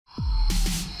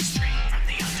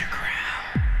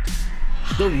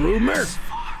The rumor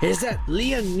is that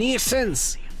Liam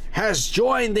Neeson has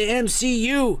joined the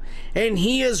MCU and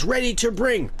he is ready to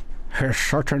bring his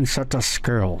certain set of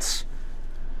skills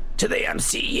to the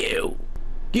MCU.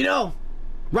 You know,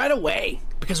 right away,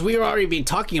 because we were already been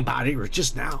talking about it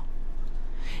just now.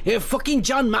 If fucking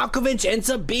John Malkovich ends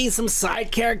up being some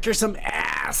side character, some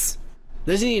ass,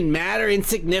 doesn't even matter,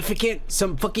 insignificant,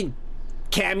 some fucking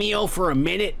cameo for a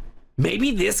minute, maybe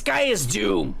this guy is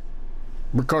Doom.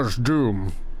 Because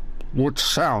Doom would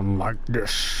sound like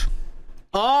this.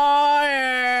 Oh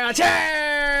yeah!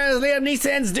 Cheers! Liam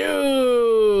Neeson's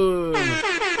Doom!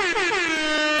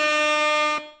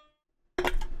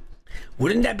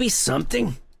 Wouldn't that be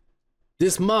something?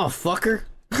 This motherfucker?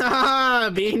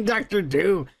 Being Dr.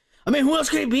 Doom. I mean, who else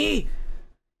could he be?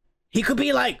 He could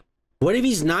be like, what if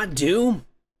he's not Doom?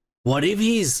 What if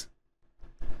he's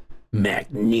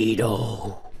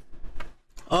Magneto?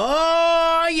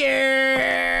 Oh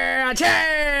yeah!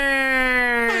 Cheers!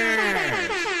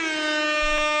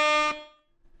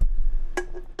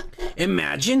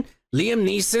 Imagine Liam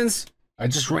Neeson's, I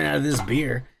just ran out of this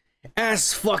beer,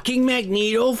 as fucking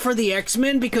Magneto for the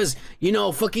X-Men because, you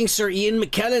know, fucking Sir Ian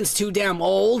McKellen's too damn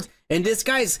old and this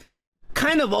guy's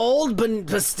kind of old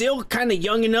but still kind of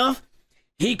young enough.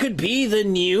 He could be the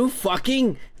new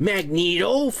fucking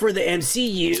Magneto for the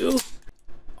MCU.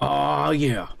 Oh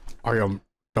yeah. I am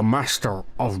the master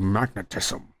of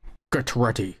magnetism. Get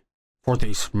ready for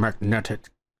these magnetic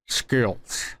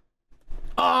skills.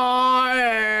 Oh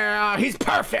yeah, he's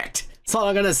perfect. That's all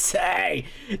I'm gonna say.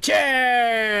 Cheers!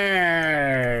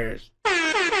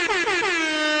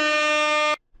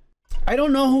 I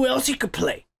don't know who else he could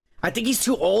play. I think he's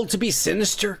too old to be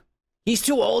Sinister. He's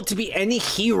too old to be any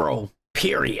hero,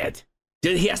 period.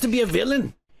 He has to be a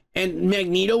villain. And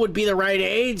Magneto would be the right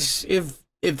age if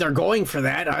they're going for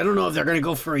that. I don't know if they're gonna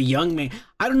go for a young man.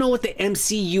 I don't know what the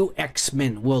MCU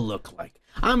X-Men will look like.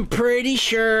 I'm pretty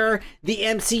sure the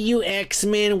MCU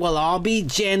X-Men will all be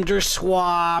gender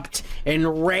swapped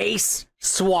and race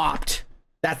swapped.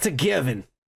 That's a given.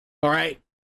 All right?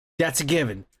 That's a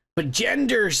given. But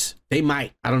genders, they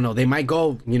might. I don't know. They might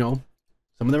go, you know.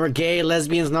 Some of them are gay,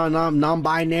 lesbians,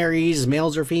 non-binaries,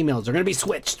 males or females. They're going to be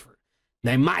switched.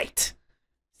 They might.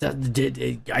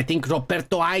 I think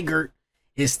Roberto Iger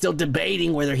is still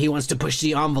debating whether he wants to push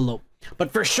the envelope.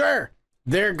 But for sure,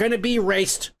 they're going to be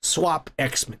race swap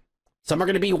X-Men. Some are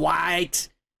going to be white.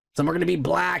 Some are going to be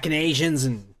black and Asians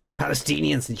and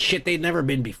Palestinians and shit they've never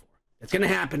been before. It's going to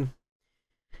happen.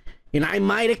 And I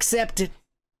might accept it.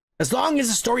 As long as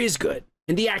the story is good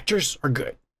and the actors are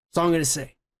good. That's all I'm going to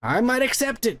say. I might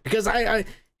accept it because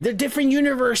they're different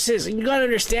universes. And you got to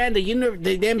understand the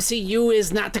MCU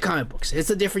is not the comic books.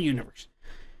 It's a different universe.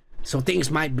 So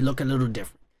things might look a little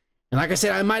different. And like I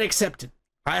said, I might accept it.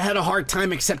 I had a hard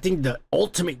time accepting the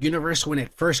Ultimate Universe when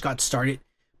it first got started,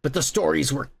 but the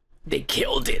stories they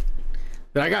killed it.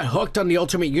 But I got hooked on the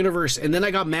Ultimate Universe, and then I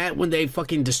got mad when they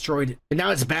fucking destroyed it. And now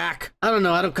it's back. I don't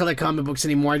know, I don't collect comic books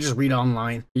anymore, I just read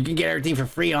online. You can get everything for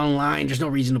free online, there's no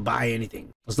reason to buy anything.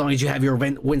 As long as you have your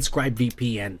Windscribe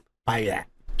VPN, buy that.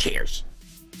 Cheers.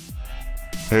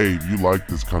 Hey, if you like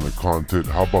this kind of content,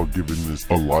 how about giving this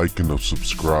a like and a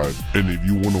subscribe? And if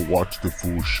you want to watch the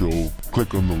full show,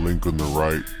 click on the link on the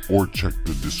right or check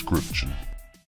the description.